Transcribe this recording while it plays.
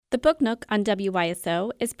The Book Nook on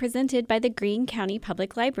WYSO is presented by the Greene County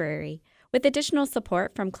Public Library, with additional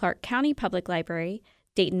support from Clark County Public Library,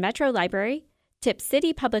 Dayton Metro Library, Tip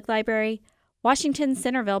City Public Library, Washington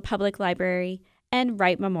Centerville Public Library, and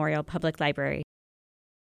Wright Memorial Public Library.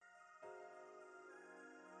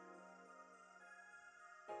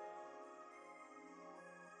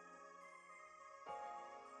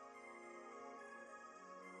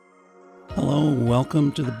 Hello,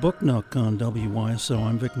 welcome to the Book Nook on WYSO.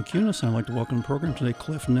 I'm Vic McCunis. I'd like to welcome to the program today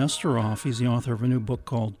Kliph Nesteroff. He's the author of a new book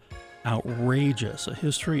called Outrageous, A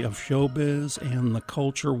History of Showbiz and the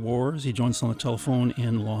Culture Wars. He joins us on the telephone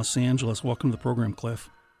in Los Angeles. Welcome to the program, Kliph.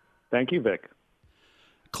 Thank you, Vic.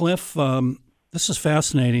 Kliph, this is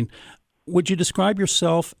fascinating. Would you describe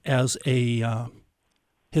yourself as a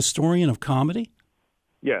historian of comedy?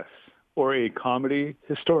 Yes, or a comedy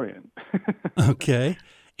historian. Okay.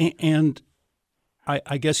 And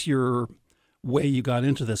I guess your way you got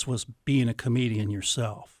into this was being a comedian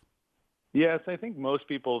yourself. Yes, I think most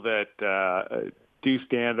people that do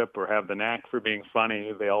stand-up or have the knack for being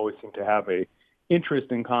funny, they always seem to have a interest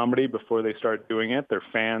in comedy before they start doing it. They're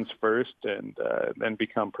fans first and then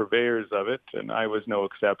become purveyors of it, and I was no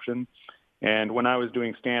exception. And when I was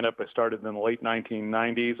doing stand-up, I started in the late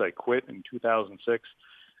 1990s. I quit in 2006.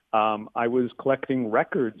 I was collecting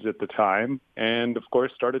records at the time and, of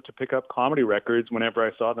course, started to pick up comedy records whenever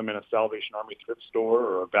I saw them in a Salvation Army thrift store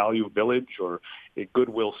or a Value Village or a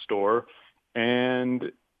Goodwill store.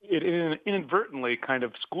 And it inadvertently kind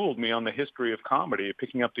of schooled me on the history of comedy,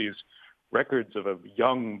 picking up these records of a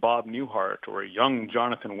young Bob Newhart or a young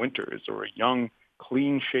Jonathan Winters or a young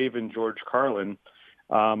clean-shaven George Carlin.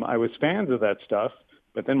 I was fans of that stuff.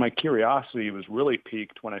 But then my curiosity was really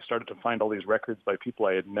piqued when I started to find all these records by people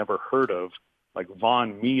I had never heard of, like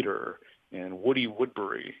Von Meter and Woody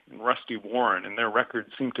Woodbury and Rusty Warren, and their records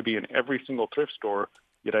seemed to be in every single thrift store,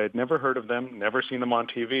 yet I had never heard of them, never seen them on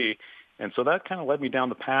TV. And so that kind of led me down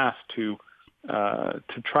the path to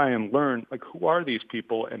try and learn, like, who are these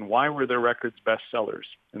people and why were their records bestsellers?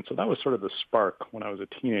 And so that was sort of the spark when I was a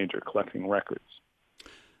teenager collecting records.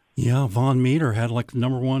 Yeah, Von Meter had like the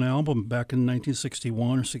number one album back in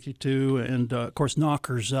 1961 or 62, and of course,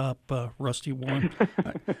 Knockers Up, Rusty Warren.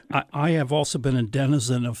 I have also been a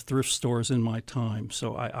denizen of thrift stores in my time,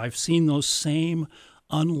 so I've seen those same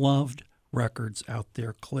unloved records out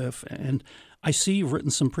there, Kliph. And I see you've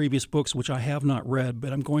written some previous books, which I have not read,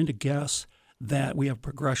 but I'm going to guess that we have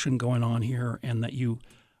progression going on here and that you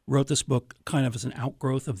wrote this book kind of as an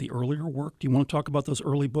outgrowth of the earlier work. Do you want to talk about those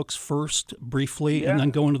early books first, briefly, and then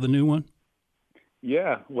go into the new one?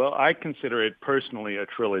 Yeah, well, I consider it personally a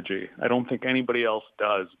trilogy. I don't think anybody else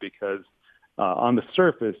does because on the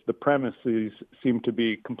surface, the premises seem to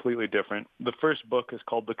be completely different. The first book is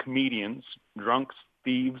called The Comedians, Drunks,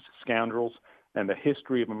 Thieves, Scoundrels, and the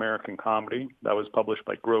History of American Comedy. That was published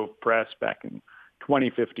by Grove Press back in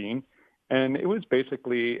 2015. And it was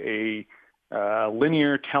basically a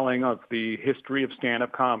linear telling of the history of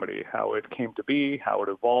stand-up comedy, how it came to be, how it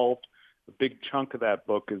evolved. A big chunk of that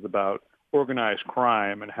book is about organized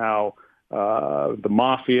crime and how the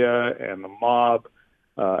mafia and the mob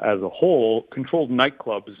as a whole controlled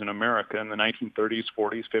nightclubs in America in the 1930s,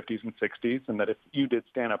 40s, 50s, and 60s, and that if you did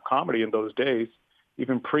stand-up comedy in those days,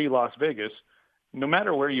 even pre-Las Vegas, no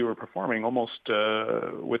matter where you were performing, almost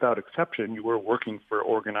without exception, you were working for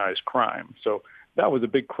organized crime. So that was a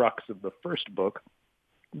big crux of the first book,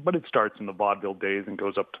 but it starts in the vaudeville days and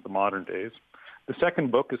goes up to the modern days. The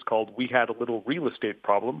second book is called We Had a Little Real Estate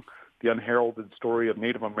Problem, the unheralded story of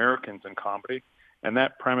Native Americans in comedy. And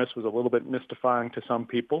that premise was a little bit mystifying to some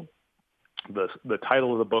people. The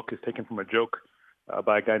title of the book is taken from a joke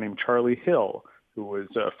by a guy named Charlie Hill, who was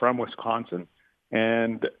from Wisconsin.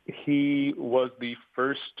 And he was the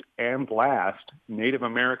first and last Native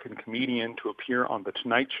American comedian to appear on The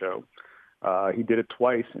Tonight Show. He did it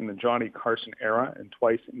twice in the Johnny Carson era and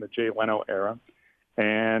twice in the Jay Leno era,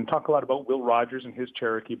 and talk a lot about Will Rogers and his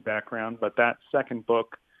Cherokee background. But that second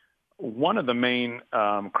book, one of the main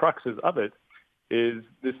cruxes of it is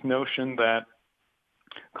this notion that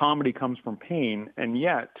comedy comes from pain, and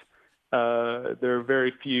yet there are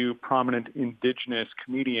very few prominent indigenous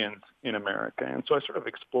comedians in America. And so I sort of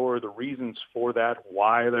explore the reasons for that,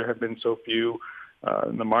 why there have been so few,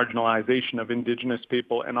 the marginalization of indigenous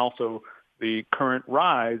people, and also the current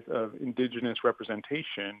rise of indigenous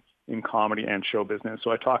representation in comedy and show business. So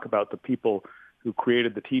I talk about the people who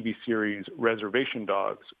created the TV series Reservation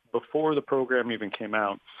Dogs before the program even came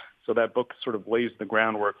out. So that book sort of lays the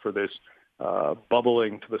groundwork for this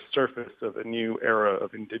bubbling to the surface of a new era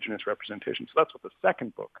of indigenous representation. So that's what the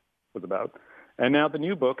second book was about. And now the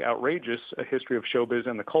new book, Outrageous, A History of Showbiz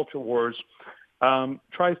and the Culture Wars,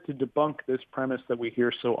 tries to debunk this premise that we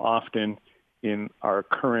hear so often in our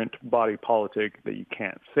current body politic, that you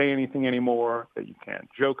can't say anything anymore, that you can't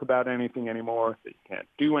joke about anything anymore, that you can't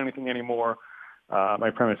do anything anymore.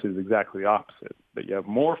 My premise is exactly the opposite, that you have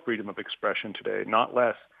more freedom of expression today, not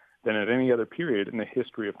less than at any other period in the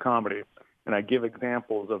history of comedy. And I give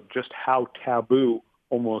examples of just how taboo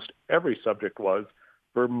almost every subject was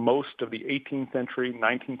for most of the 18th century,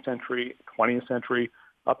 19th century, 20th century,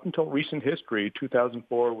 up until recent history,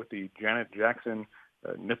 2004 with the Janet Jackson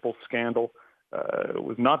nipple scandal. It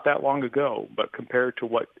was not that long ago, but compared to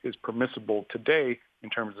what is permissible today in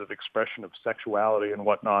terms of expression of sexuality and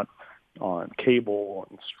whatnot on cable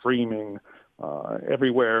and streaming,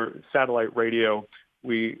 everywhere, satellite radio,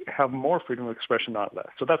 we have more freedom of expression, not less.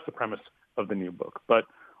 So that's the premise of the new book. But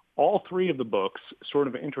all three of the books sort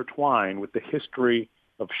of intertwine with the history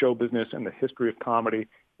of show business and the history of comedy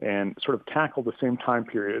and sort of tackle the same time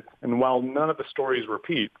periods. And while none of the stories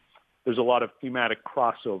repeat, there's a lot of thematic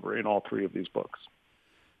crossover in all three of these books.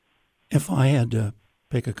 If I had to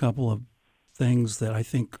pick a couple of things that I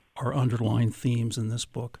think are underlying themes in this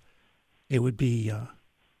book, it would be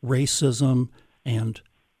racism and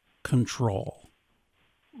control.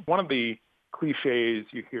 One of the cliches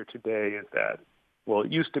you hear today is that, well,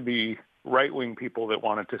 it used to be right-wing people that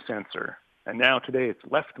wanted to censor, and now today it's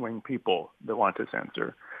left-wing people that want to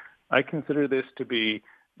censor. I consider this to be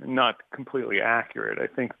not completely accurate. I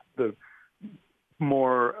think the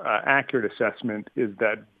more accurate assessment is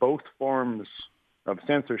that both forms of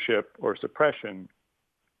censorship or suppression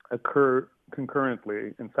occur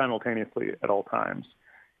concurrently and simultaneously at all times.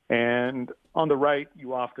 And on the right,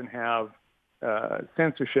 you often have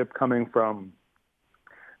censorship coming from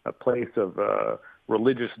a place of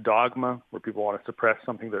religious dogma, where people want to suppress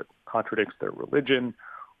something that contradicts their religion,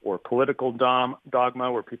 or political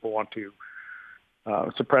dogma, where people want to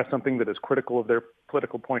suppress something that is critical of their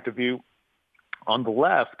political point of view. On the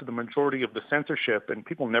left, the majority of the censorship, and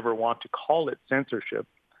people never want to call it censorship,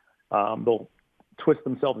 they'll twist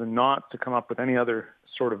themselves in knots to come up with any other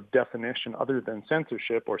sort of definition other than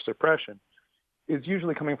censorship or suppression, is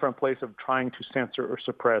usually coming from a place of trying to censor or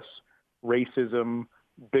suppress racism,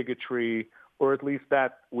 bigotry, or at least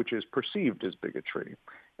that which is perceived as bigotry.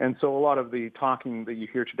 And so a lot of the talking that you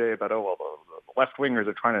hear today about, oh, well, the left-wingers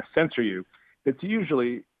are trying to censor you, it's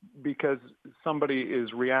usually because somebody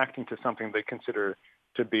is reacting to something they consider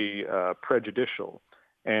to be prejudicial,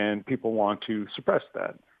 and people want to suppress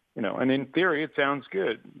that. You know, and in theory, it sounds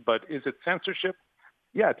good, but is it censorship?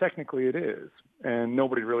 Yeah, technically it is. And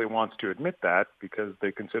nobody really wants to admit that because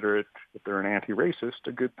they consider it, if they're an anti-racist,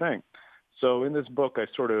 a good thing. So in this book, I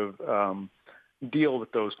sort of deal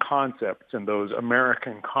with those concepts and those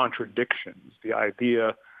American contradictions, the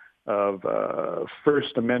idea of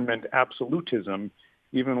First Amendment absolutism,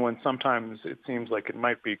 even when sometimes it seems like it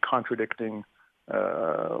might be contradicting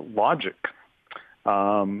logic.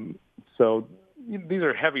 So these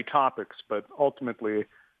are heavy topics, but ultimately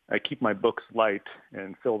I keep my books light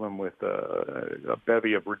and fill them with a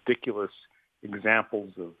bevy of ridiculous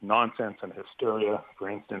examples of nonsense and hysteria. For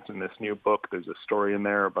instance, in this new book, there's a story in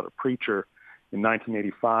there about a preacher in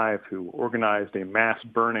 1985 who organized a mass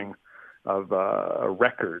burning of a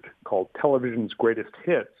record called Television's Greatest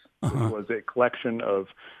Hits, which was a collection of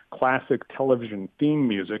classic television theme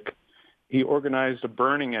music. He organized a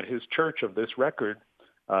burning at his church of this record,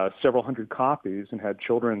 several hundred copies, and had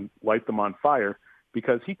children light them on fire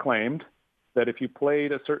because he claimed that if you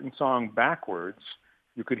played a certain song backwards,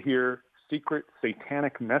 you could hear secret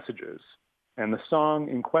satanic messages. And the song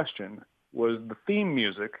in question was the theme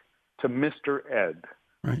music to Mr. Ed,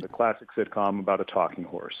 the classic sitcom about a talking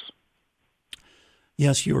horse.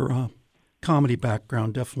 Yes, your comedy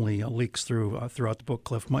background definitely leaks throughout the book,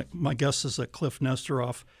 Kliph. My guess is that Kliph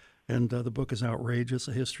Nesteroff, and the book is outrageous,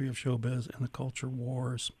 A History of Showbiz and the Culture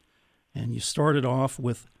Wars. And you started off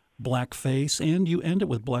with blackface, and you end it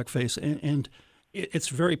with blackface, and it's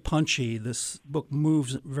very punchy. This book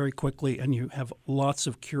moves very quickly, and you have lots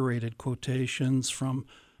of curated quotations from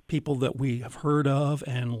people that we have heard of,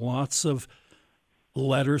 and lots of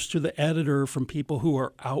letters to the editor from people who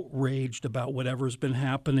are outraged about whatever's been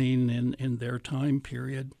happening in their time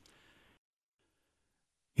period.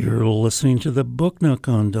 You're listening to the Book Nook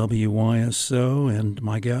on WYSO, and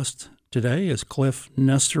my guest today is Kliph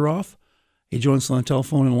Nesteroff. He joins us on the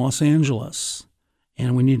telephone in Los Angeles.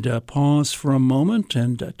 And we need to pause for a moment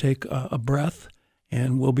and take a breath,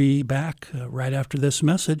 and we'll be back right after this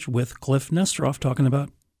message with Kliph Nesteroff talking about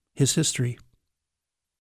his history.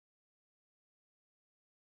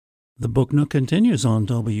 The Book Nook continues on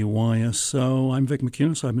WYSO. I'm Vic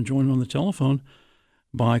McCunis. I've been joined on the telephone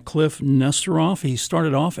by Kliph Nesteroff. He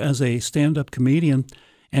started off as a stand-up comedian,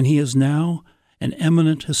 and he is now an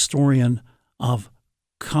eminent historian of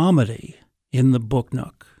comedy in the book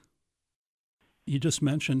Nook. You just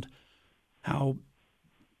mentioned how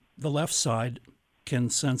the left side can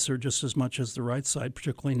censor just as much as the right side,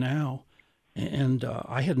 particularly now. And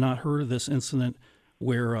I had not heard of this incident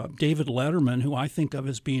where David Letterman, who I think of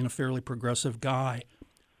as being a fairly progressive guy,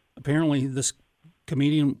 apparently this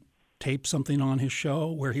comedian taped something on his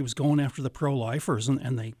show where he was going after the pro-lifers,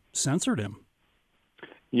 and they censored him.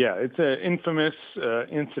 Yeah, it's an infamous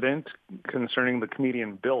incident concerning the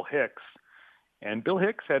comedian Bill Hicks. And Bill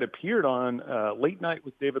Hicks had appeared on Late Night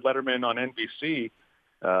with David Letterman on NBC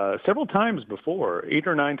several times before, 8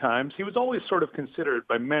 or 9 times. He was always sort of considered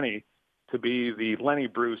by many to be the Lenny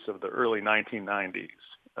Bruce of the early 1990s,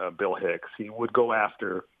 Bill Hicks. He would go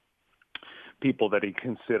after people that he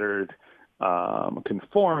considered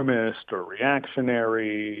conformist or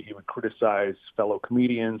reactionary. He would criticize fellow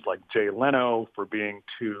comedians like Jay Leno for being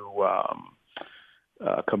too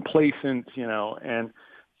complacent, And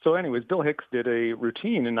so anyways, Bill Hicks did a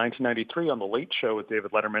routine in 1993 on The Late Show with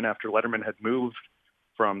David Letterman after Letterman had moved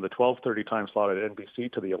from the 12:30 time slot at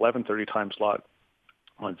NBC to the 11:30 time slot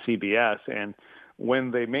on CBS. And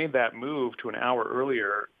when they made that move to an hour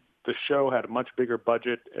earlier, the show had a much bigger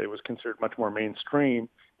budget. It was considered much more mainstream.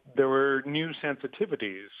 There were new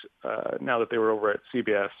sensitivities now that they were over at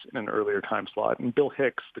CBS in an earlier time slot. And Bill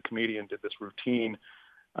Hicks, the comedian, did this routine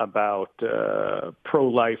about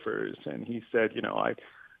pro-lifers. And he said,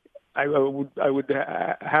 I would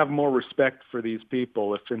have more respect for these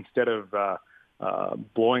people if instead of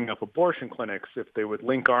blowing up abortion clinics, if they would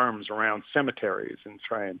link arms around cemeteries and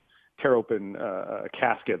try and tear open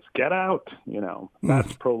caskets. Get out,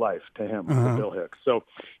 that's pro-life to him, to Bill Hicks. So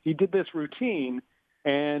he did this routine,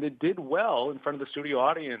 and it did well in front of the studio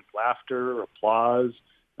audience, laughter, applause.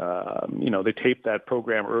 They taped that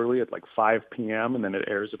program early at like 5 p.m., and then it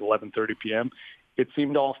airs at 11:30 p.m. It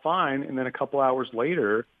seemed all fine, and then a couple hours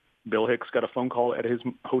later, Bill Hicks got a phone call at his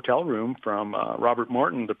hotel room from Robert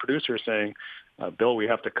Morton, the producer, saying, Bill, we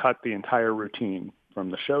have to cut the entire routine from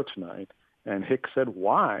the show tonight. And Hicks said,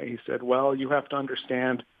 why? He said, well, you have to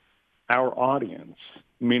understand our audience,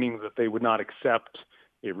 meaning that they would not accept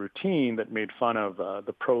a routine that made fun of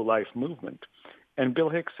the pro-life movement. And Bill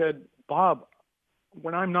Hicks said, Bob,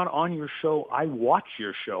 when I'm not on your show, I watch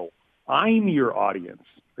your show. I'm your audience.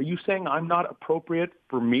 Are you saying I'm not appropriate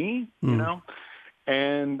for me?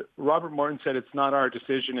 And Robert Morton said, it's not our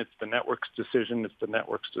decision. It's the network's decision. It's the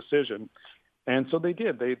network's decision. And so they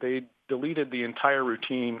did. They deleted the entire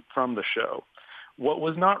routine from the show. What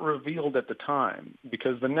was not revealed at the time,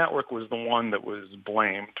 because the network was the one that was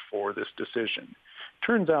blamed for this decision,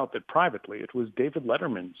 turns out that privately it was David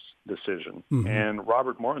Letterman's decision. Mm-hmm. And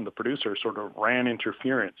Robert Morton, the producer, sort of ran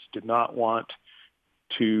interference, did not want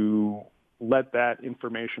to let that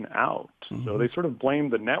information out. Mm-hmm. So they sort of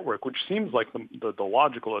blamed the network, which seems like the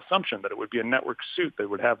logical assumption that it would be a network suit that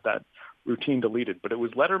would have that routine deleted. But it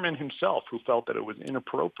was Letterman himself who felt that it was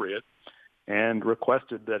inappropriate and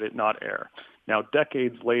requested that it not air. Now,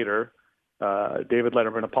 decades later, David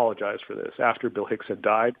Letterman apologized for this after Bill Hicks had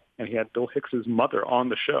died, and he had Bill Hicks's mother on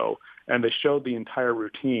the show, and they showed the entire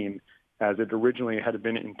routine as it originally had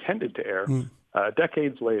been intended to air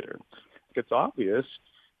decades later. It's obvious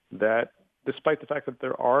that despite the fact that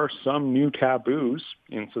there are some new taboos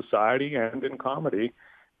in society and in comedy,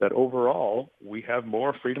 that overall we have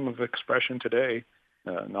more freedom of expression today,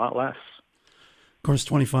 not less. Of course,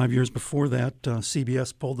 25 years before that,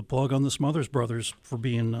 CBS pulled the plug on the Smothers Brothers for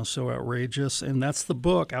being so outrageous. And that's the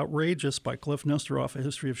book, Outrageous, by Kliph Nesteroff, A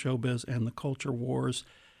History of Showbiz and the Culture Wars.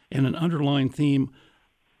 And an underlying theme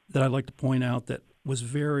that I'd like to point out that was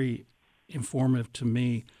very informative to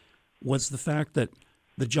me was the fact that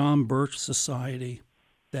the John Birch Society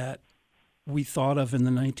that we thought of in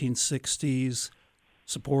the 1960s,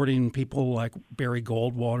 supporting people like Barry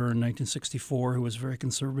Goldwater in 1964, who was very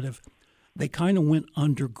conservative, they kind of went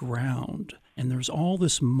underground, and there's all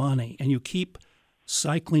this money, and you keep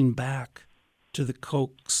cycling back to the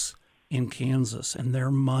Kochs in Kansas and their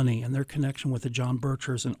money and their connection with the John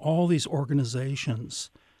Birchers and all these organizations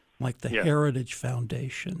like the Heritage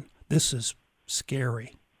Foundation. This is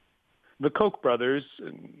scary. The Koch brothers,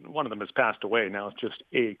 one of them has passed away. Now it's just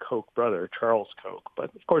a Koch brother, Charles Koch.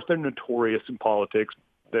 But, of course, they're notorious in politics.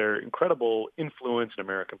 Their incredible influence in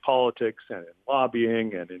American politics and in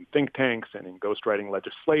lobbying and in think tanks and in ghostwriting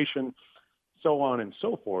legislation, so on and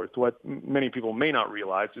so forth. What many people may not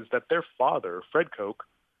realize is that their father, Fred Koch,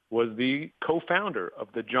 was the co-founder of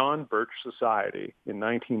the John Birch Society in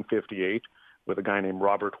 1958, with a guy named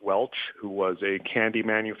Robert Welch, who was a candy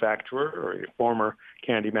manufacturer, or a former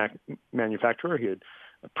candy manufacturer. He had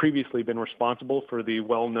previously been responsible for the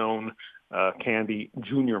well-known candy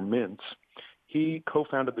Junior Mints. He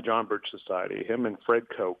co-founded the John Birch Society. Him and Fred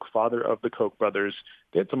Koch, father of the Koch brothers,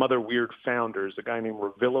 they had some other weird founders, a guy named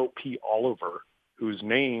Revillo P. Oliver, whose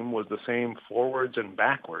name was the same forwards and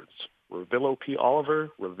backwards. Revillo P.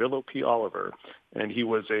 Oliver. And he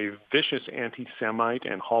was a vicious anti-Semite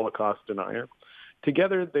and Holocaust denier.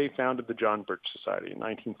 Together, they founded the John Birch Society in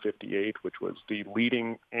 1958, which was the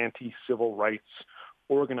leading anti-civil rights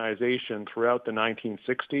organization throughout the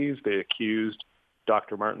 1960s. They accused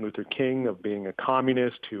Dr. Martin Luther King of being a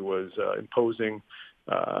communist who was imposing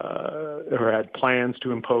or had plans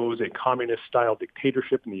to impose a communist-style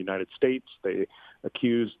dictatorship in the United States. They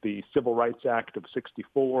accused the Civil Rights Act of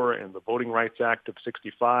 64 and the Voting Rights Act of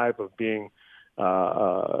 65 of being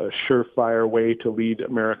a surefire way to lead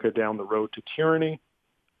America down the road to tyranny.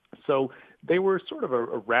 So they were sort of a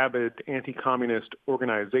rabid anti-communist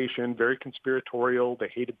organization, very conspiratorial. They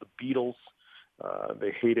hated the Beatles.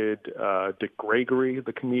 They hated Dick Gregory,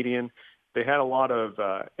 the comedian. They had a lot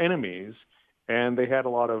of enemies, and they had a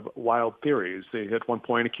lot of wild theories. They at one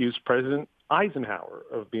point accused President Eisenhower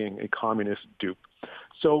of being a communist dupe.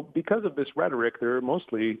 So because of this rhetoric, they're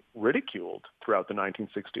mostly ridiculed throughout the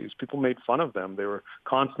 1960s. People made fun of them. They were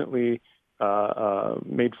constantly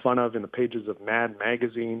made fun of in the pages of Mad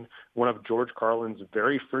Magazine. One of George Carlin's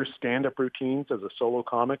very first stand-up routines as a solo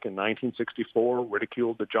comic in 1964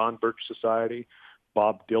 ridiculed the John Birch Society.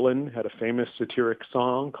 Bob Dylan had a famous satiric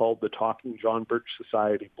song called the Talking John Birch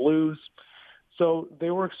Society Blues. So they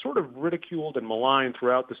were sort of ridiculed and maligned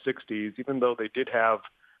throughout the 60s, even though they did have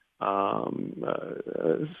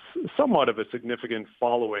somewhat of a significant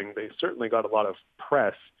following. They certainly got a lot of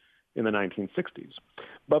press in the 1960s.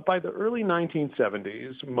 But by the early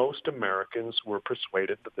 1970s, most Americans were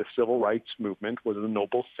persuaded that the civil rights movement was a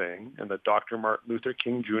noble thing and that Dr. Martin Luther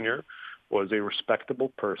King Jr. was a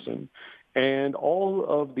respectable person. And all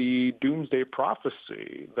of the doomsday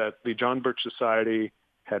prophecy that the John Birch Society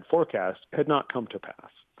had forecast had not come to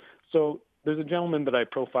pass. So there's a gentleman that I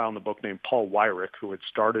profile in the book named Paul Weyrich, who had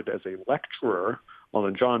started as a lecturer on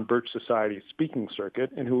the John Birch Society speaking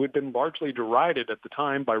circuit and who had been largely derided at the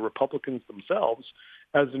time by Republicans themselves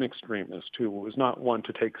as an extremist who was not one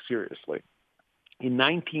to take seriously. In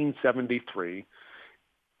 1973,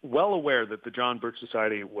 well aware that the John Birch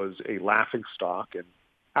Society was a laughingstock and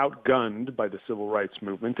outgunned by the civil rights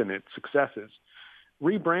movement and its successes,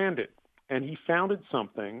 rebranded, and he founded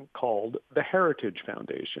something called the Heritage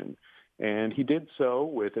Foundation. And he did so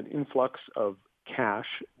with an influx of cash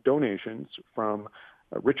donations from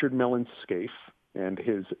Richard Mellon Scaife and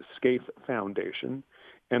his Scaife Foundation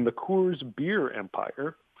and the Coors Beer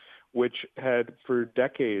Empire, which had for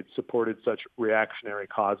decades supported such reactionary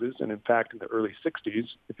causes. And in fact, in the early 60s,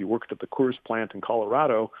 if you worked at the Coors plant in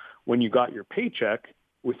Colorado, when you got your paycheck,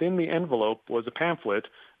 within the envelope was a pamphlet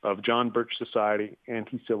of John Birch Society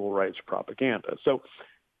anti-civil rights propaganda. So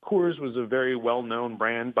Coors was a very well-known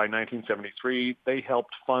brand by 1973. They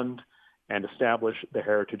helped fund and establish the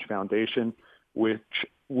Heritage Foundation with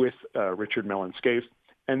Richard Mellon Scaife.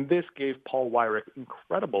 And this gave Paul Weyrich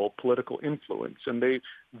incredible political influence. And they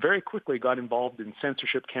very quickly got involved in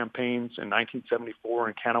censorship campaigns in 1974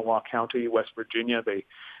 in Kanawha County, West Virginia. They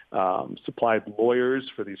supplied lawyers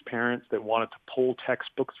for these parents that wanted to pull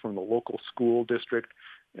textbooks from the local school district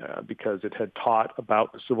because it had taught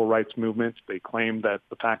about the civil rights movement. They claimed that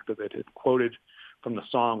the fact that it had quoted from the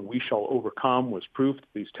song "We Shall Overcome" was proof that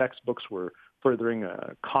these textbooks were furthering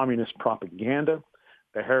communist propaganda.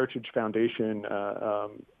 The Heritage Foundation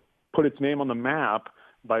put its name on the map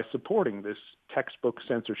by supporting this textbook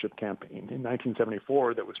censorship campaign in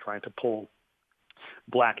 1974 that was trying to pull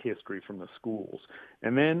Black history from the schools.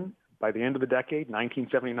 And then by the end of the decade,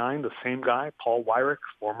 1979, the same guy, Paul Weyrich,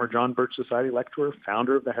 former John Birch Society lecturer,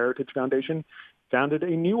 founder of the Heritage Foundation, founded a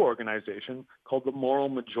new organization called the Moral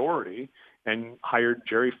Majority and hired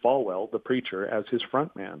Jerry Falwell, the preacher, as his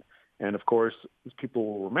frontman. And of course, as people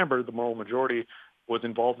will remember, the Moral Majority was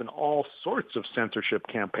involved in all sorts of censorship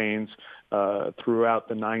campaigns throughout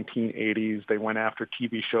the 1980s. They went after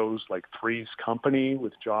TV shows like Three's Company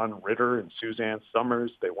with John Ritter and Suzanne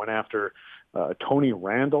Summers. They went after Tony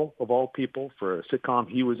Randall, of all people, for a sitcom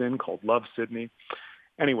he was in called Love, Sidney.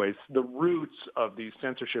 Anyways, the roots of these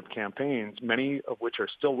censorship campaigns, many of which are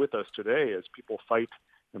still with us today as people fight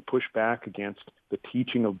and push back against the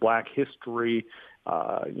teaching of Black history,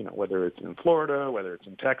 whether it's in Florida, whether it's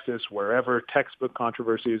in Texas, wherever, textbook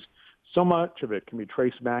controversies, so much of it can be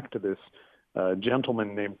traced back to this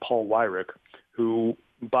gentleman named Paul Weyrich, who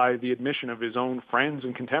by the admission of his own friends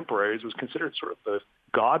and contemporaries, was considered sort of the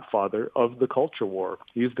godfather of the culture war.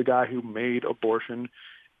 He's the guy who made abortion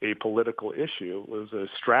a political issue. It was a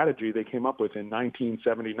strategy they came up with in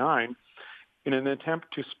 1979 in an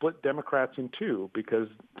attempt to split Democrats in two, because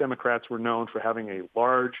Democrats were known for having a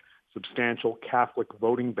large, substantial Catholic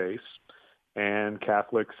voting base, and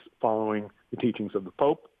Catholics, following the teachings of the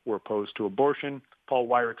Pope, were opposed to abortion. Paul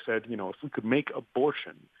Weyrich said, if we could make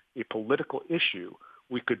abortion a political issue,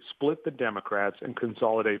 we could split the Democrats and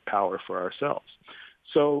consolidate power for ourselves.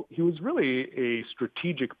 So he was really a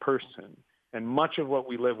strategic person, and much of what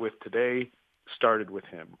we live with today started with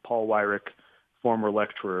him. Paul Weyrich, former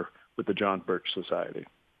lecturer with the John Birch Society.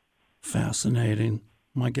 Fascinating.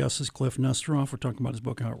 My guest is Kliph Nesteroff. We're talking about his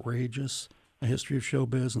book, Outrageous, A History of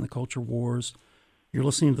Showbiz and the Culture Wars. You're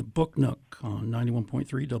listening to the Book Nook on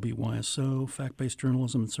 91.3 WYSO, fact-based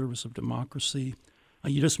journalism in service of democracy.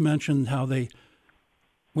 You just mentioned how they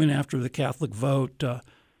went after the Catholic vote.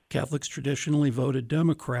 Catholics traditionally voted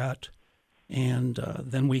Democrat, and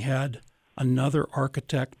then we had another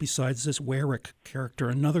architect besides this Weyrich character,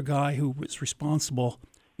 another guy who was responsible,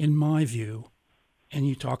 in my view, and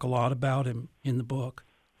you talk a lot about him in the book,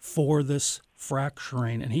 for this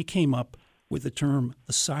fracturing. And he came up with the term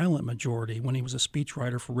the silent majority when he was a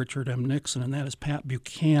speechwriter for Richard M. Nixon, and that is Pat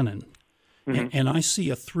Buchanan. Mm-hmm. And I see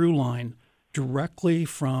a through line directly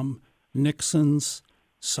from Nixon's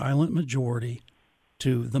silent majority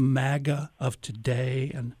to the MAGA of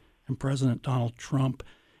today and President Donald Trump.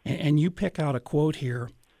 And you pick out a quote here.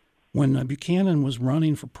 When Buchanan was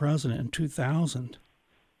running for president in 2000,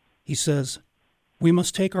 he says, "We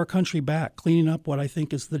must take our country back, cleaning up what I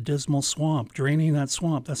think is the dismal swamp, draining that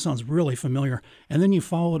swamp." That sounds really familiar. And then you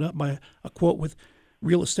follow it up by a quote with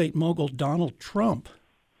real estate mogul Donald Trump,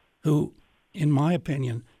 who, in my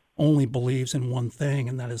opinion, only believes in one thing,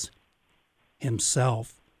 and that is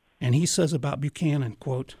himself. And he says about Buchanan,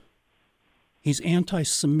 quote, "He's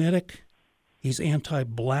anti-Semitic, he's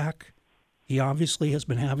anti-black, he obviously has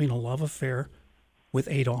been having a love affair with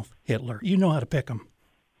Adolf Hitler." You know how to pick him.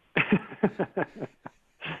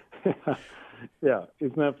 Yeah,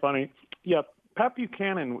 isn't that funny? Yeah, Pat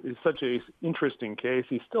Buchanan is such an interesting case.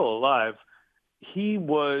 He's still alive. He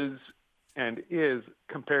was and is,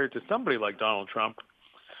 compared to somebody like Donald Trump,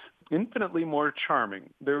 infinitely more charming.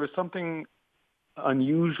 There was something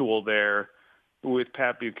unusual there with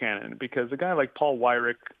Pat Buchanan, because a guy like Paul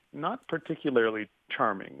Weyrich, not particularly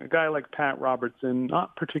charming. A guy like Pat Robertson,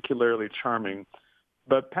 not particularly charming.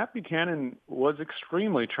 But Pat Buchanan was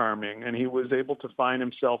extremely charming, and he was able to find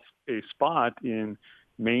himself a spot in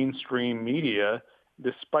mainstream media,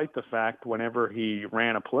 despite the fact whenever he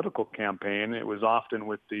ran a political campaign, it was often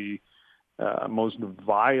with the most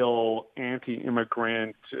vile,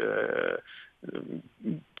 anti-immigrant,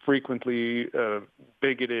 frequently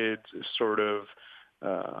bigoted sort of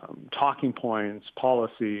talking points,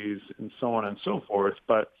 policies, and so on and so forth.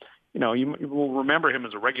 But you will remember him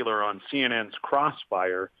as a regular on CNN's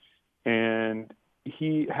Crossfire, and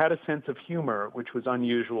he had a sense of humor, which was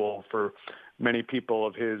unusual for many people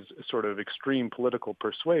of his sort of extreme political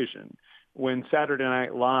persuasion. When Saturday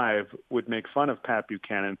Night Live would make fun of Pat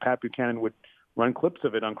Buchanan would run clips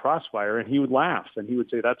of it on Crossfire, and he would laugh, and he would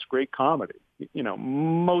say, "That's great comedy."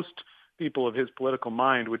 Most people of his political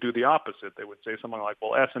mind would do the opposite. They would say something like,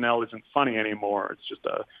 "Well, SNL isn't funny anymore. It's just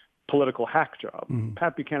a political hack job."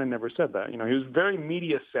 Pat Buchanan never said that. He was very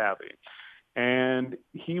media savvy, and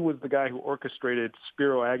he was the guy who orchestrated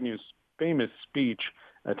Spiro Agnew's famous speech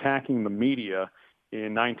attacking the media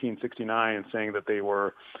in 1969 and saying that they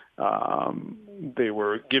were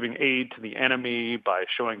giving aid to the enemy by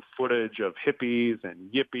showing footage of hippies and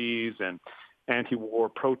yippies and anti-war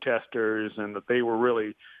protesters, and that they were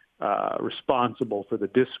really responsible for the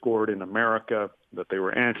discord in America, that they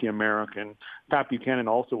were anti-American. Pat Buchanan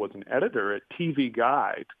also was an editor at TV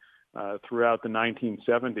Guide throughout the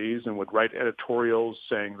 1970s and would write editorials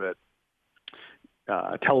saying that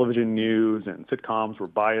television news and sitcoms were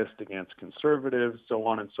biased against conservatives, so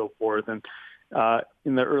on and so forth. And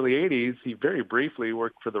in the early 80s, he very briefly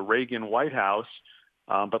worked for the Reagan White House,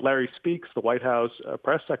 but Larry Speakes, the White House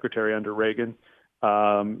press secretary under Reagan,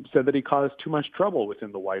 said that he caused too much trouble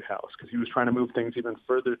within the White House because he was trying to move things even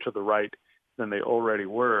further to the right than they already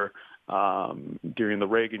were during the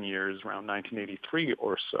Reagan years, around 1983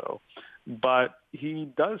 or so. But he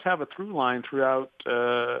does have a through line throughout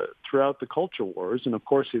the culture wars, and of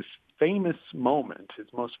course his famous moment,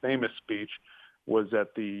 his most famous speech, was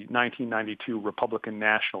at the 1992 Republican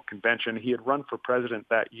National Convention. He had run for president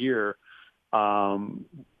that year,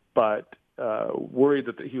 but worried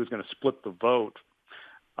that he was going to split the vote.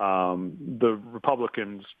 The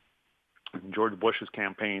Republicans and George Bush's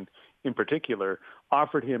campaign in particular,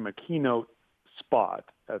 offered him a keynote spot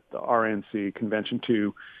at the RNC convention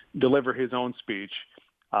to deliver his own speech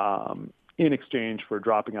in exchange for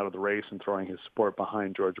dropping out of the race and throwing his support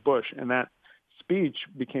behind George Bush. And that speech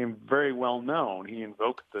became very well known. He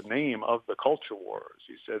invoked the name of the culture wars.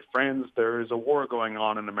 He said, "Friends, there is a war going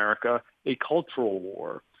on in America, a cultural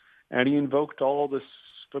war." And he invoked all this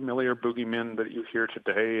familiar boogeymen that you hear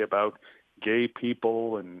today about gay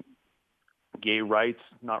people and gay rights,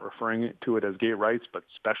 not referring to it as gay rights, but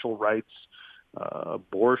special rights,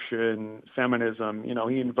 abortion, feminism. You know,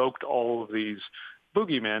 he invoked all of these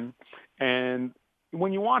boogeymen. And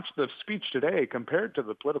when you watch the speech today compared to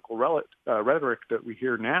the political rhetoric that we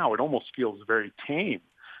hear now, it almost feels very tame.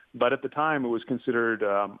 But at the time, it was considered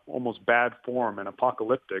almost bad form and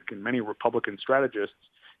apocalyptic, and many Republican strategists,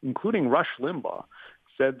 including Rush Limbaugh,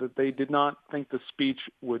 said that they did not think the speech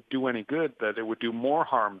would do any good, that it would do more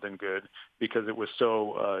harm than good because it was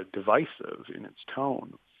so divisive in its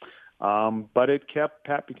tone. But it kept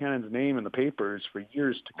Pat Buchanan's name in the papers for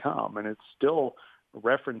years to come, and it's still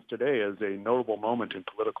referenced today as a notable moment in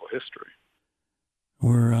political history.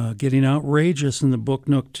 We're getting outrageous in the book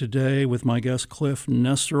Nook today with my guest Kliph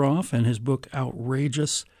Nesteroff and his book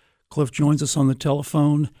Outrageous. Kliph joins us on the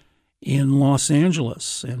telephone in Los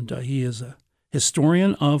Angeles, and he is a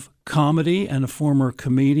historian of comedy and a former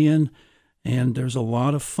comedian, and there's a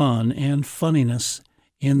lot of fun and funniness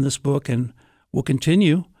in this book, and we'll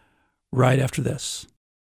continue right after this.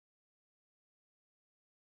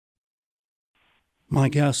 My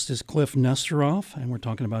guest is Kliph Nesteroff, and we're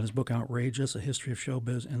talking about his book Outrageous, A History of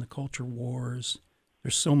Showbiz and the Culture Wars.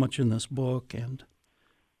 There's so much in this book, and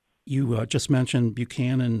you just mentioned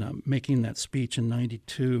Buchanan making that speech in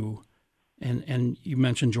 92, and you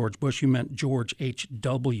mentioned George Bush. You meant George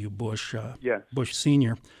H.W. Bush, yes. Bush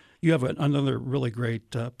Sr. You have another really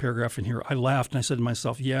great paragraph in here. I laughed, and I said to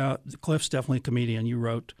myself, yeah, Kliph's definitely a comedian. You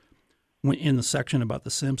wrote in the section about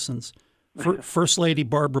The Simpsons, First Lady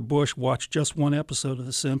Barbara Bush watched just one episode of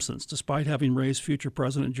The Simpsons. Despite having raised future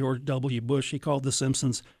President George W. Bush, she called The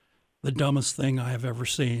Simpsons the dumbest thing I have ever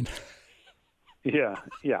seen. Yeah.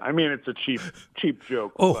 I mean, it's a cheap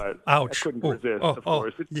joke, but ouch. I couldn't resist, of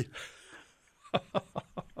course.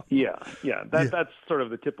 Yeah. That's sort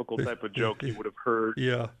of the typical type of joke you would have heard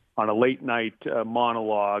on a late-night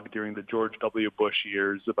monologue during the George W. Bush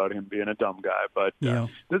years about him being a dumb guy. But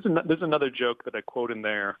there's another joke that I quote in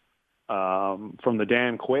there from the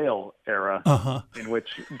Dan Quayle era, in which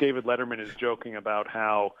David Letterman is joking about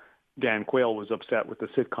how Dan Quayle was upset with the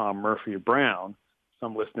sitcom Murphy Brown.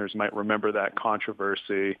 Some listeners might remember that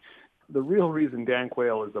controversy. The real reason Dan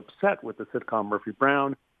Quayle is upset with the sitcom Murphy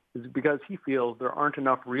Brown is because he feels there aren't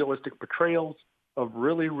enough realistic portrayals of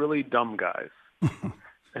really, really dumb guys.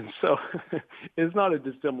 And so it's not a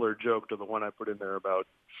dissimilar joke to the one I put in there about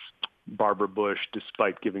Barbara Bush,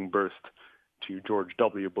 despite giving birth to George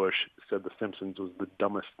W. Bush, said The Simpsons was the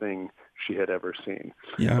dumbest thing she had ever seen.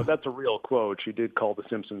 Yeah. But that's a real quote. She did call The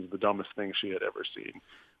Simpsons the dumbest thing she had ever seen,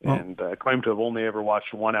 well, and claimed to have only ever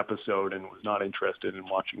watched one episode and was not interested in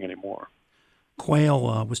watching any more.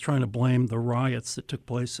 Quayle was trying to blame the riots that took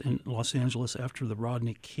place in Los Angeles after the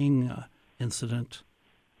Rodney King incident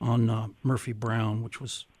on Murphy Brown, which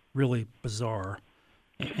was really bizarre.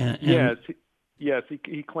 Yes,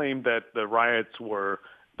 he claimed that the riots were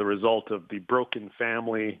the result of the broken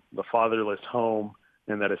family, the fatherless home,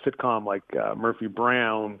 and that a sitcom like Murphy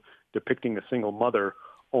Brown depicting a single mother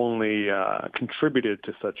only contributed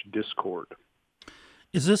to such discord.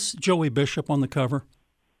 Is this Joey Bishop on the cover?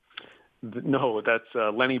 No,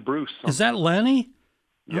 that's Lenny Bruce. Is that Lenny?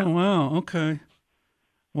 Yeah. Oh, wow, okay.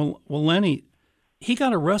 Well, Lenny, he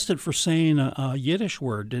got arrested for saying a Yiddish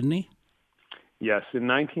word, didn't he? Yes, in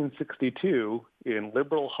 1962 in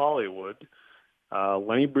liberal Hollywood,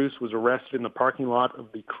 Lenny Bruce was arrested in the parking lot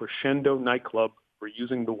of the Crescendo nightclub for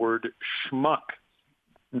using the word schmuck.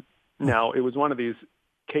 Now, it was one of these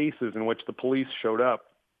cases in which the police showed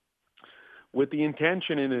up with the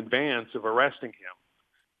intention in advance of arresting him.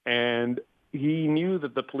 And he knew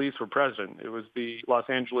that the police were present. It was the Los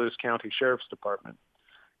Angeles County Sheriff's Department.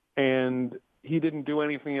 And he didn't do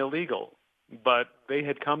anything illegal, but they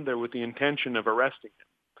had come there with the intention of arresting him.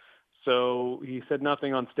 So he said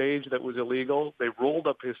nothing on stage that was illegal. They rolled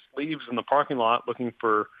up his sleeves in the parking lot looking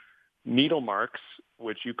for needle marks,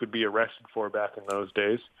 which you could be arrested for back in those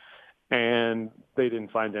days. And they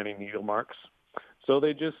didn't find any needle marks. So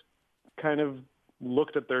they just kind of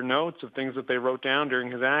looked at their notes of things that they wrote down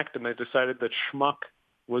during his act, and they decided that schmuck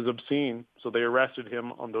was obscene. So they arrested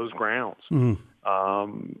him on those grounds.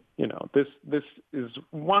 This is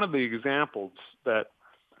one of the examples that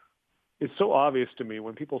it's so obvious to me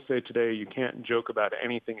when people say today you can't joke about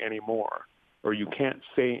anything anymore, or you can't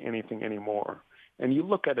say anything anymore. And you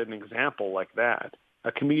look at an example like that,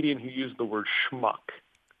 a comedian who used the word schmuck,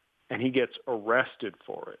 and he gets arrested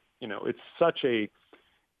for it. It's such a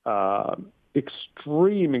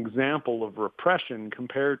extreme example of repression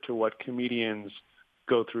compared to what comedians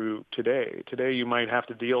go through today. Today, you might have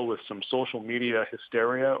to deal with some social media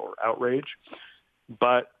hysteria or outrage,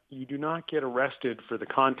 but you do not get arrested for the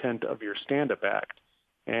content of your stand-up act.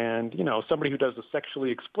 And, somebody who does a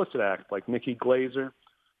sexually explicit act like Nikki Glaser,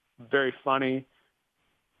 very funny,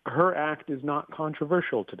 her act is not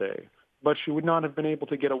controversial today, but she would not have been able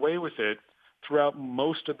to get away with it throughout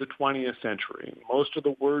most of the 20th century. Most of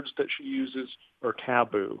the words that she uses are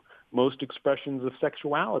taboo. Most expressions of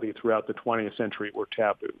sexuality throughout the 20th century were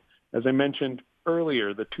taboo. As I mentioned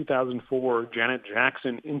earlier, the 2004 Janet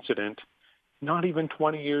Jackson incident, not even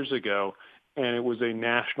 20 years ago, and it was a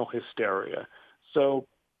national hysteria. So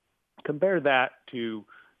compare that to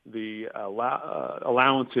the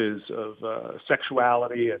allowances of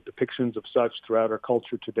sexuality and depictions of such throughout our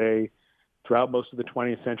culture today. Throughout most of the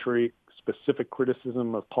 20th century, specific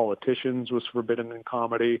criticism of politicians was forbidden in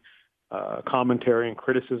comedy. Commentary and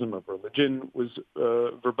criticism of religion was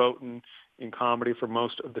verboten in comedy for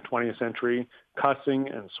most of the 20th century. Cussing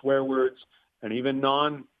and swear words, and even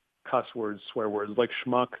non-cuss words, swear words like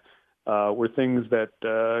schmuck, were things that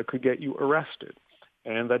could get you arrested.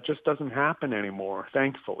 And that just doesn't happen anymore,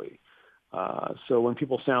 thankfully. So when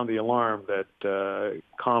people sound the alarm that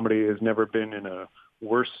comedy has never been in a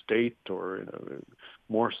worse state or in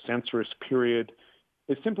a more censorious period,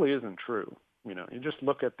 it simply isn't true. You just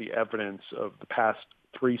look at the evidence of the past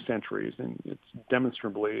 3 centuries, and it's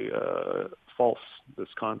demonstrably false, this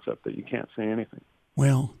concept that you can't say anything.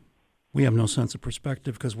 Well, we have no sense of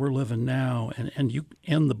perspective because we're living now, and you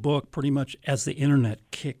end the book pretty much as the internet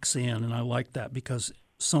kicks in, and I like that because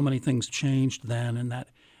so many things changed then, and that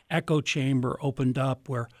echo chamber opened up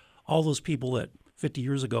where all those people that 50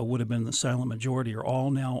 years ago would have been the silent majority are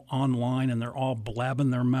all now online, and they're all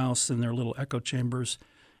blabbing their mouths in their little echo chambers.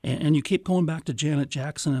 And you keep going back to Janet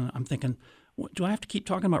Jackson, and I'm thinking, do I have to keep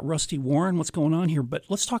talking about Rusty Warren? What's going on here? But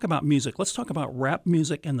let's talk about music. Let's talk about rap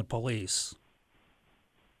music and the Police.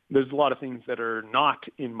 There's a lot of things that are not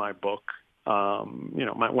in my book.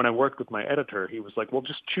 When I worked with my editor, he was like, well,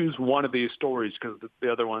 just choose one of these stories because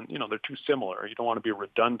the other one, they're too similar. You don't want to be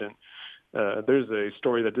redundant. There's a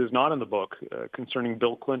story that is not in the book concerning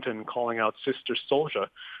Bill Clinton calling out Sister Souljah,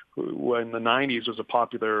 who in the 90s was a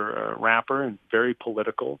popular rapper and very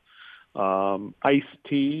political.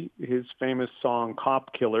 Ice-T, his famous song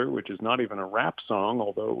Cop Killer, which is not even a rap song,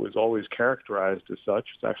 although it was always characterized as such.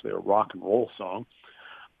 It's actually a rock and roll song.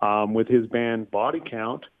 With his band Body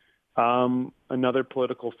Count, another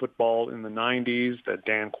political football in the 90s that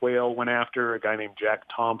Dan Quayle went after, a guy named Jack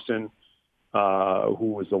Thompson,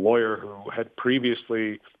 who was a lawyer who had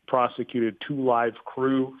previously prosecuted 2 Live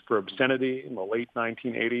Crew for obscenity in the late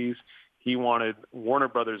 1980s. He wanted Warner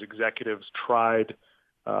Brothers executives tried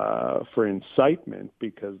for incitement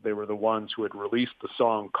because they were the ones who had released the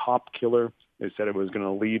song Cop Killer. They said it was going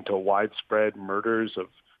to lead to widespread murders of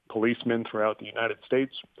policemen throughout the United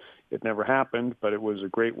States. It never happened, but it was a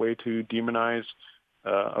great way to demonize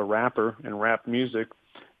a rapper and rap music.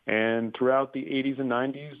 And throughout the 80s and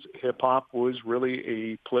 90s, hip-hop was really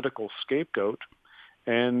a political scapegoat.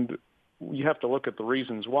 And you have to look at the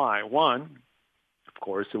reasons why. One, of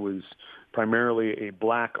course, it was primarily a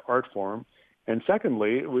black art form. And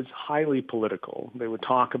secondly, it was highly political. They would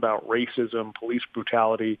talk about racism, police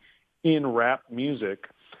brutality in rap music.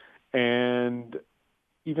 And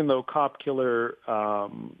even though Cop Killer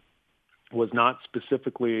was not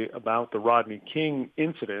specifically about the Rodney King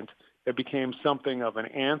incident, it became something of an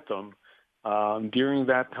anthem during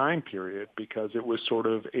that time period because it was sort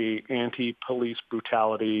of a anti-police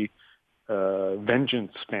brutality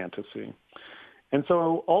vengeance fantasy. And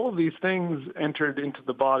so all of these things entered into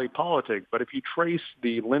the body politic. But if you trace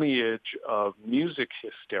the lineage of music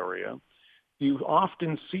hysteria, you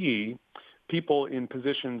often see people in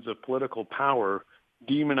positions of political power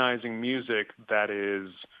demonizing music that is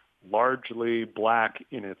largely black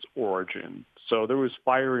in its origin. So there was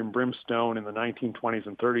fire and brimstone in the 1920s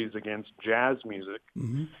and 30s against jazz music,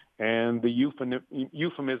 and the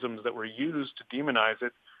euphemisms that were used to demonize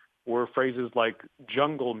it were phrases like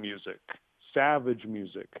jungle music, savage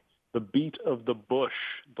music, the beat of the bush,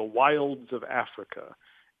 the wilds of Africa.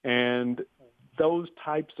 And those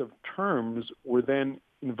types of terms were then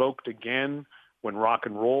invoked again when rock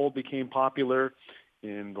and roll became popular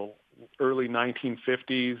in the early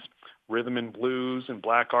 1950s. Rhythm and blues and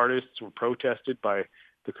black artists were protested by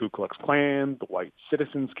the Ku Klux Klan, the White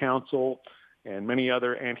Citizens Council, and many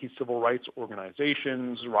other anti-civil rights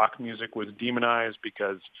organizations. Rock music was demonized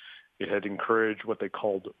because it had encouraged what they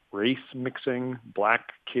called race mixing,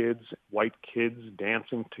 black kids, white kids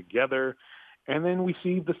dancing together. And then we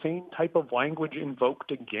see the same type of language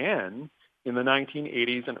invoked again in the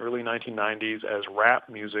 1980s and early 1990s as rap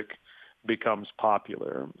music becomes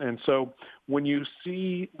popular. And so when you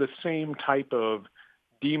see the same type of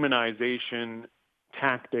demonization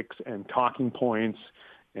tactics and talking points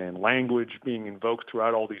and language being invoked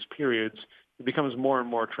throughout all these periods, it becomes more and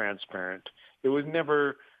more transparent. It was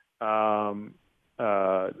never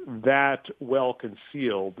that well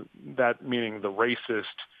concealed, that meaning the racist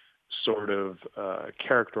sort of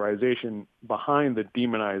characterization behind the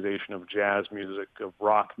demonization of jazz music, of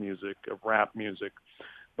rock music, of rap music.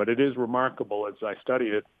 But it is remarkable as I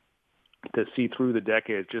studied it to see through the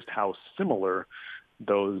decades just how similar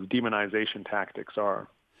those demonization tactics are.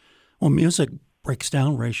 Well, music breaks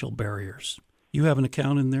down racial barriers. You have an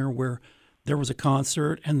account in there where there was a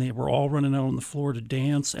concert and they were all running out on the floor to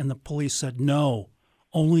dance, and the police said, no,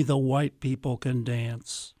 only the white people can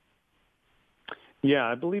dance. Yeah,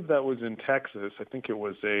 I believe that was in Texas. I think it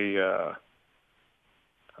was a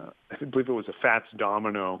Fats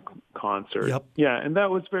Domino concert. Yep. Yeah, and that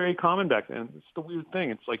was very common back then. It's the weird thing.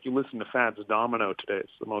 It's like you listen to Fats Domino today.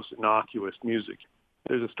 It's the most innocuous music.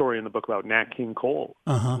 There's a story in the book about Nat King Cole,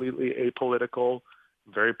 completely apolitical,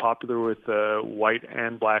 very popular with white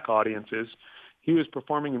and black audiences. He was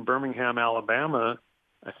performing in Birmingham, Alabama,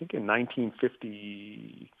 I think in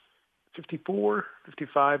 1954,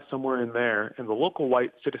 55, somewhere in there, and the local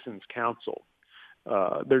White Citizens Council,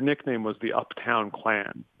 their nickname was the Uptown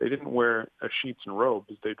Klan. They didn't wear sheets and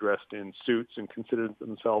robes. They dressed in suits and considered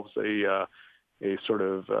themselves a sort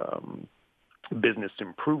of business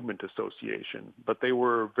improvement association, but they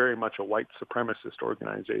were very much a white supremacist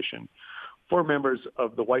organization. 4 members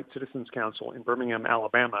of the White Citizens Council in Birmingham,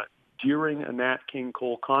 Alabama, during a Nat King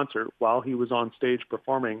Cole concert while he was on stage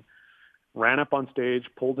performing, ran up on stage,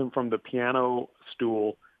 pulled him from the piano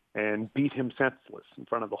stool, and beat him senseless in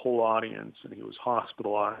front of the whole audience, and he was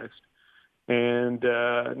hospitalized. And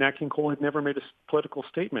Nat King Cole had never made a political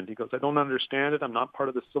statement. He goes, I don't understand it. I'm not part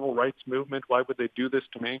of the civil rights movement. Why would they do this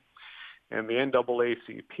to me? And the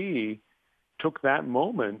NAACP took that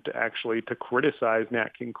moment actually to criticize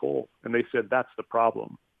Nat King Cole. And they said, that's the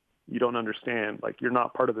problem. You don't understand. Like, you're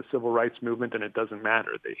not part of the civil rights movement, and it doesn't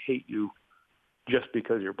matter. They hate you just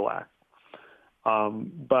because you're black.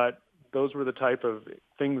 But those were the type of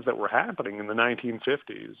things that were happening in the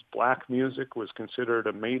 1950s. Black music was considered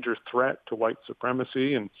a major threat to white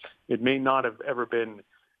supremacy, and it may not have ever been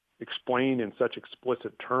explained in such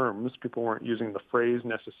explicit terms. People weren't using the phrase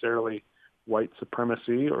necessarily white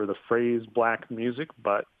supremacy or the phrase black music,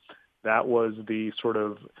 but that was the sort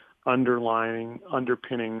of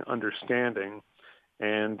underpinning understanding.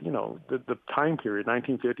 And, you know, the time period,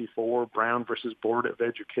 1954, Brown versus Board of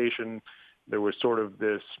Education, there was sort of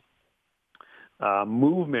this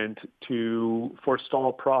movement to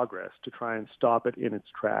forestall progress, to try and stop it in its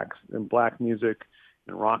tracks. And black music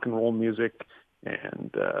and rock and roll music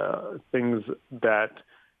and things that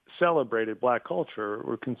celebrated black culture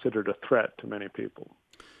were considered a threat to many people.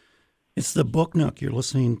 It's the book Nook. You're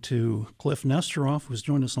listening to Kliph Nesteroff, who's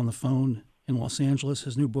joined us on the phone in Los Angeles.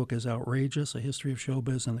 His new book is Outrageous, A History of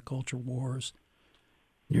Showbiz and the Culture Wars.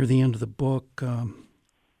 Near the end of the book,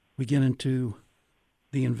 we get into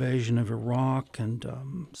the invasion of Iraq, and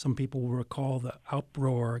some people will recall the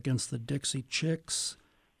uproar against the Dixie Chicks.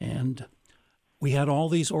 And we had all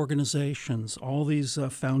these organizations, all these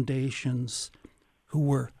foundations who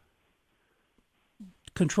were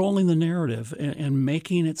controlling the narrative and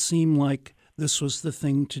making it seem like this was the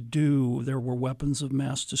thing to do. There were weapons of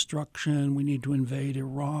mass destruction. We need to invade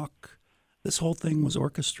Iraq. This whole thing was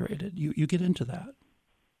orchestrated. You get into that.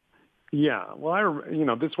 Yeah, well,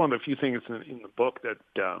 this is one of the few things in the book that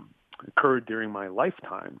occurred during my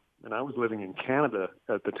lifetime, and I was living in Canada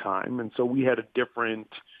at the time, and so we had a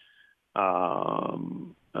different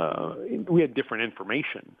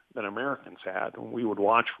information than Americans had, and we would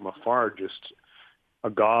watch from afar, just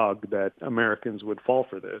agog that Americans would fall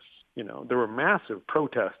for this. You know, there were massive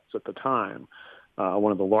protests at the time.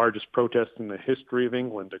 One of the largest protests in the history of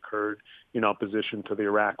England occurred in opposition to the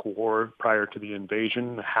Iraq War prior to the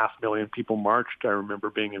invasion. 500,000 people marched. I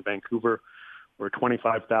remember being in Vancouver where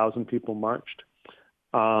 25,000 people marched.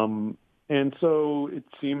 And so it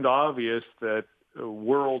seemed obvious that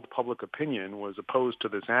world public opinion was opposed to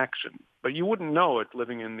this action. But you wouldn't know it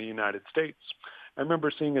living in the United States. I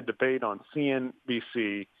remember seeing a debate on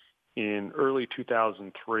CNBC in early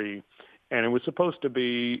 2003, and it was supposed to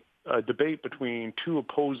be a debate between two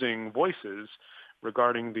opposing voices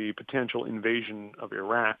regarding the potential invasion of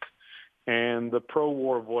Iraq. And the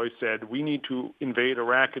pro-war voice said, we need to invade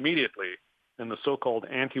Iraq immediately. And the so-called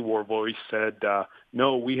anti-war voice said,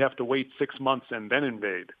 no, we have to wait 6 months and then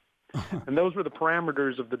invade. And those were the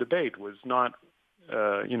parameters of the debate, was not,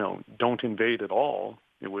 don't invade at all.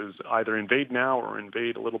 It was either invade now or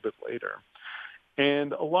invade a little bit later.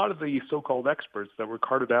 And a lot of the so-called experts that were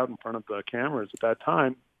carted out in front of the cameras at that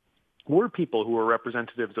time were people who were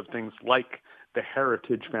representatives of things like the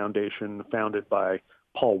Heritage Foundation, founded by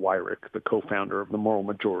Paul Weyrich, the co-founder of the Moral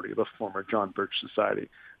Majority, the former John Birch Society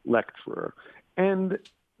lecturer. And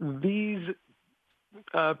these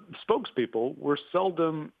spokespeople were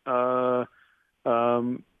seldom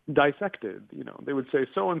dissected. They would say,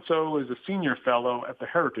 so-and-so is a senior fellow at the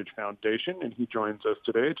Heritage Foundation, and he joins us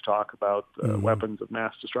today to talk about weapons of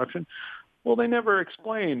mass destruction. Well, they never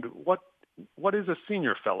explained what is a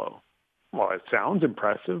senior fellow. Well, it sounds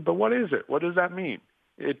impressive, but what is it? What does that mean?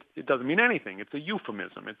 It doesn't mean anything. It's a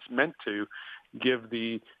euphemism. It's meant to give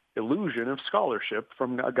the illusion of scholarship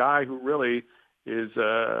from a guy who really is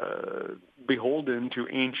beholden to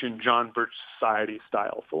ancient John Birch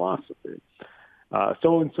Society-style philosophy.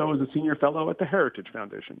 So-and-so is a senior fellow at the Heritage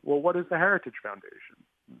Foundation. Well, what is the Heritage Foundation?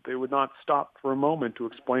 They would not stop for a moment to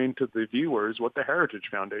explain to the viewers what the Heritage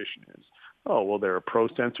Foundation is. Oh, well, they're a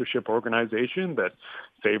pro-censorship organization that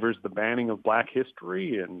favors the banning of Black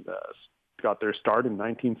history and got their start in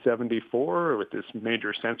 1974 with this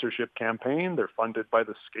major censorship campaign. They're funded by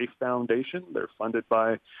the Scaife Foundation. They're funded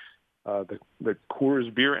by the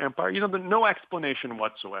Coors Beer Empire. No explanation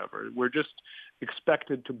whatsoever. We're just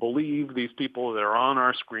expected to believe these people that are on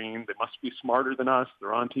our screen. They must be smarter than us.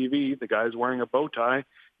 They're on TV. The guy's wearing a bow tie.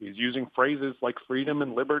 He's using phrases like freedom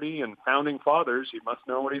and liberty and founding fathers. He must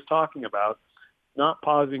know what he's talking about. Not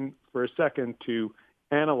pausing for a second to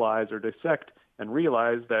analyze or dissect and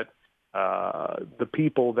realize that the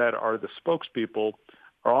people that are the spokespeople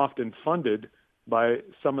are often funded by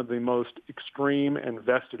some of the most extreme and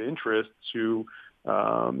vested interests who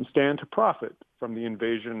stand to profit from the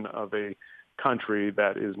invasion of a country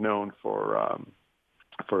that is known for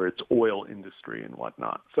its oil industry and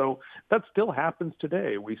whatnot. So that still happens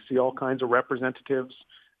today. We see all kinds of representatives.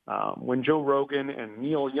 When Joe Rogan and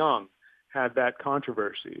Neil Young had that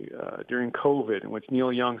controversy during COVID, in which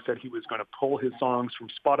Neil Young said he was going to pull his songs from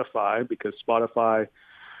Spotify because Spotify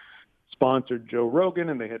sponsored Joe Rogan,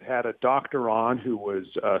 and they had a doctor on who was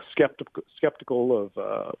skeptical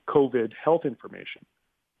of COVID health information.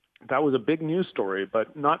 That was a big news story,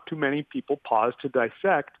 but not too many people paused to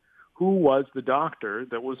dissect who was the doctor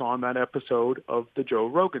that was on that episode of the Joe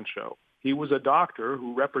Rogan show. He was a doctor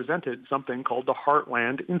who represented something called the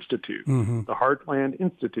Heartland Institute. Mm-hmm. The Heartland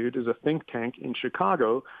Institute is a think tank in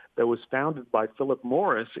Chicago that was founded by Philip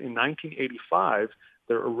Morris in 1985.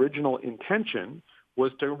 Their original intention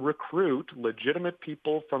was to recruit legitimate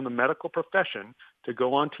people from the medical profession to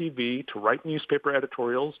go on TV, to write newspaper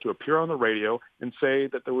editorials, to appear on the radio, and say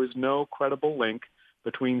that there was no credible link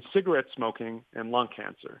between cigarette smoking and lung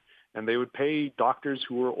cancer. And they would pay doctors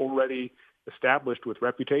who were already established with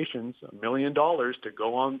reputations $1 million to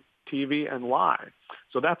go on TV and lie.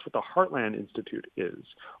 So that's what the Heartland Institute is.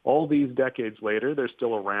 All these decades later, they're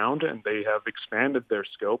still around, and they have expanded their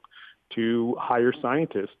scope to hire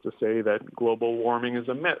scientists to say that global warming is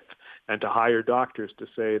a myth, and to hire doctors to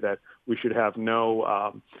say that we should have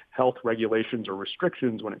no health regulations or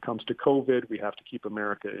restrictions when it comes to COVID. We have to keep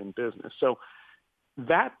America in business. So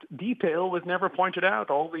that detail was never pointed out.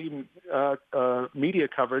 All the media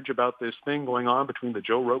coverage about this thing going on between the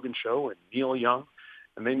Joe Rogan show and Neil Young,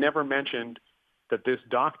 and they never mentioned that this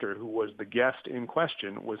doctor who was the guest in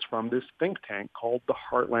question was from this think tank called the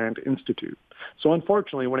Heartland Institute. So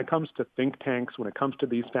unfortunately, when it comes to think tanks, when it comes to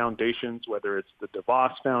these foundations, whether it's the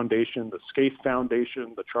DeVos Foundation, the Scaife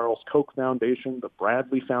Foundation, the Charles Koch Foundation, the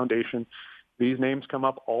Bradley Foundation, these names come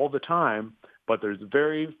up all the time, but there's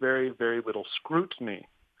very, very, very little scrutiny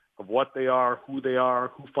of what they are, who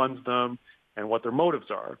funds them, and what their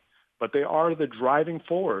motives are. But they are the driving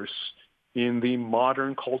force in the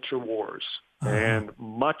modern culture wars. And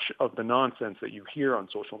much of the nonsense that you hear on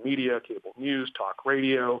social media, cable news, talk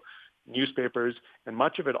radio, newspapers, and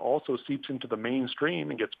much of it also seeps into the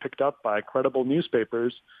mainstream and gets picked up by credible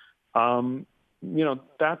newspapers.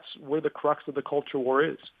 That's where the crux of the culture war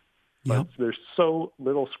is. But there's so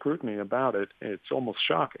little scrutiny about it, it's almost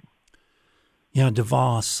shocking. Yeah,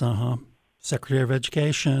 DeVos, Secretary of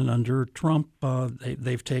Education under Trump,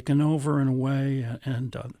 they've taken over in a way.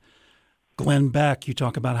 And Glenn Beck, you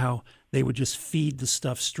talk about how they would just feed the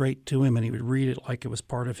stuff straight to him, and he would read it like it was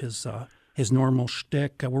part of his his normal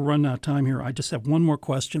shtick. We're running out of time here. I just have one more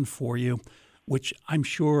question for you, which I'm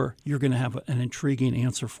sure you're going to have an intriguing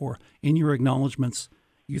answer for. In your acknowledgments,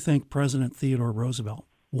 you thank President Theodore Roosevelt.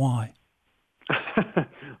 Why?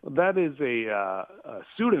 That is a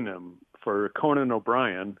pseudonym for Conan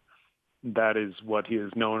O'Brien. That is what he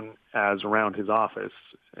is known as around his office.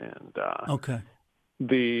 And okay.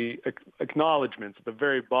 The acknowledgments at the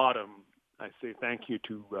very bottom, I say thank you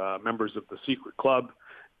to members of the Secret Club.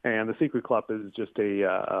 And the Secret Club is just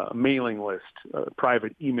a mailing list, a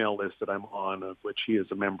private email list that I'm on, of which he is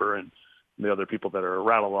a member, and the other people that are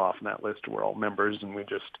rattled off in that list were all members, and we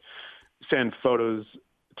just send photos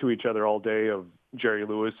to each other all day of Jerry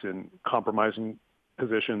Lewis in compromising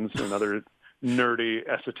positions and other nerdy,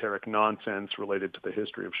 esoteric nonsense related to the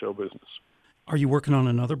history of show business. Are you working on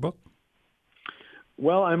another book?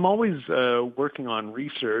 Well, I'm always working on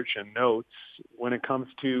research and notes. When it comes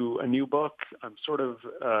to a new book, I'm sort of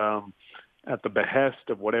at the behest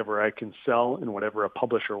of whatever I can sell and whatever a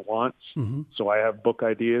publisher wants. Mm-hmm. So I have book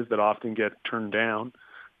ideas that often get turned down.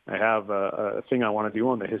 I have a thing I want to do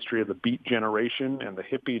on the history of the Beat generation and the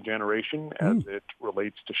hippie generation as it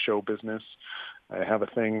relates to show business. I have a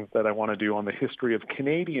thing that I want to do on the history of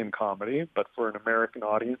Canadian comedy, but for an American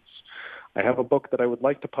audience. I have a book that I would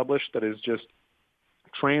like to publish that is just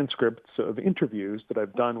transcripts of interviews that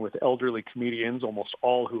I've done with elderly comedians, almost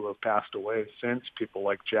all who have passed away since, people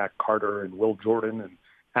like Jack Carter and Will Jordan and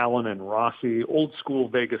Alan and Rossi, old school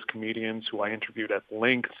Vegas comedians who I interviewed at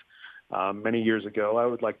length many years ago. I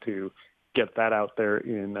would like to get that out there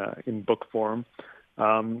in book form.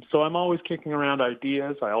 So I'm always kicking around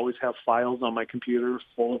ideas. I always have files on my computer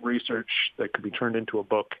full of research that could be turned into a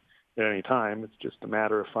book at any time. It's just a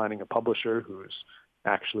matter of finding a publisher who's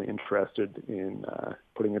actually interested in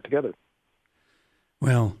putting it together.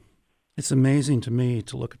 Well, it's amazing to me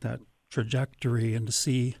to look at that trajectory and to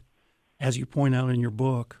see, as you point out in your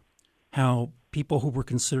book, how people who were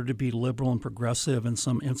considered to be liberal and progressive in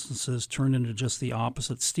some instances turned into just the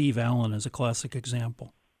opposite. Steve Allen is a classic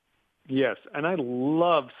example. Yes, and I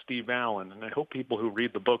love Steve Allen, and I hope people who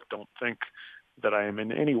read the book don't think that I am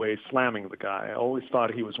in any way slamming the guy. I always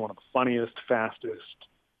thought he was one of the funniest, fastest,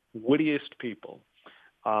 wittiest people.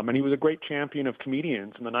 And he was a great champion of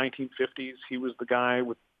comedians. In the 1950s, he was the guy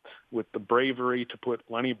with the bravery to put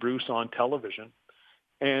Lenny Bruce on television.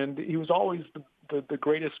 And he was always the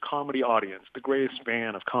greatest comedy audience, the greatest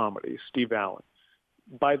fan of comedy, Steve Allen.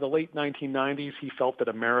 By the late 1990s, he felt that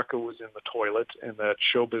America was in the toilet and that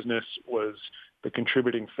show business was the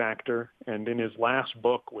contributing factor. And in his last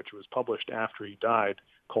book, which was published after he died,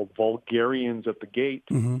 called Vulgarians at the Gate,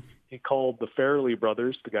 he called the Farrelly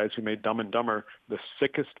brothers, the guys who made Dumb and Dumber, the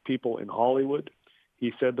sickest people in Hollywood.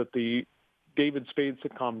 He said that the David Spade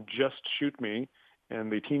sitcom Just Shoot Me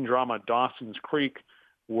and the teen drama Dawson's Creek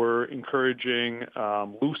were encouraging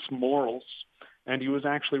loose morals. And he was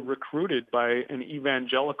actually recruited by an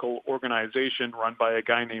evangelical organization run by a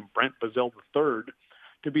guy named Brent Bazell III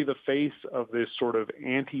to be the face of this sort of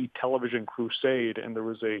anti-television crusade. And there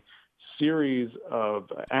was a series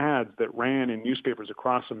of ads that ran in newspapers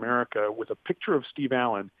across America with a picture of Steve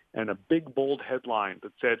Allen and a big, bold headline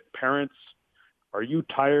that said, "Parents, are you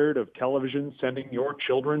tired of television sending your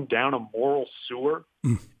children down a moral sewer?"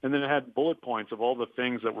 And then it had bullet points of all the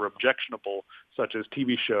things that were objectionable, such as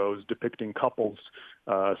TV shows depicting couples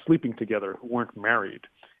sleeping together who weren't married.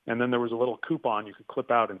 And then there was a little coupon you could clip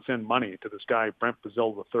out and send money to this guy, Brent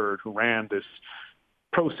Bazell III, who ran this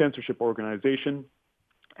pro-censorship organization.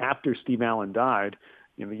 After Steve Allen died,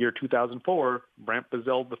 in the year 2004, Brent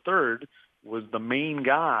Bazell III was the main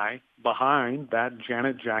guy behind that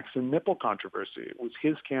Janet Jackson nipple controversy. It was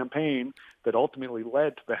his campaign that ultimately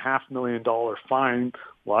led to the $500,000 fine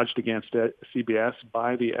lodged against CBS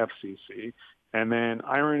by the FCC. And then,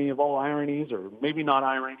 irony of all ironies, or maybe not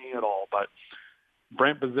irony at all, but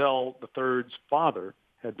Brent Bazell III's father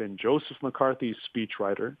had been Joseph McCarthy's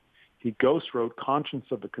speechwriter. He ghostwrote Conscience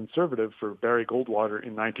of the Conservative for Barry Goldwater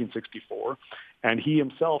in 1964, and he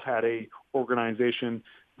himself had a organization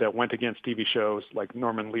that went against TV shows like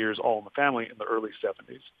Norman Lear's All in the Family in the early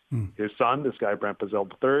 70s. His son, this guy Brent Bazell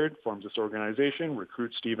III, forms this organization,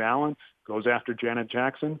 recruits Steve Allen, goes after Janet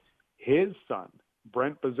Jackson. His son,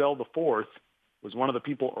 Brent Bazell IV, was one of the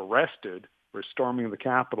people arrested for storming the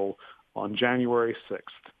Capitol on January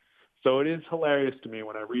 6th. So it is hilarious to me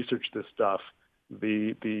when I research this stuff,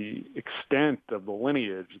 the extent of the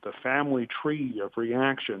lineage, the family tree of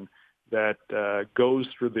reaction that goes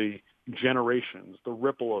through the generations, the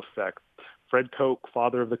ripple effect. Fred Koch,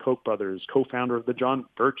 father of the Koch brothers, co-founder of the John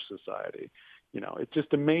Birch Society. You know, it's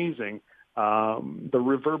just amazing the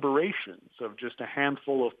reverberations of just a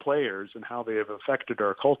handful of players and how they have affected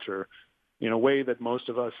our culture. in a way that most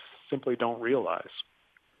of us simply don't realize.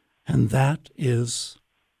 And that is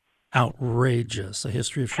outrageous. A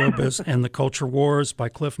History of Showbiz and the Culture Wars by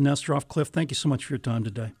Kliph Nesteroff. Kliph, thank you so much for your time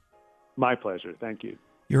today. My pleasure. Thank you.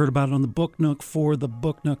 You heard about it on the Book Nook for the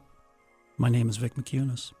Book Nook. My name is Vic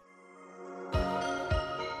McCunis.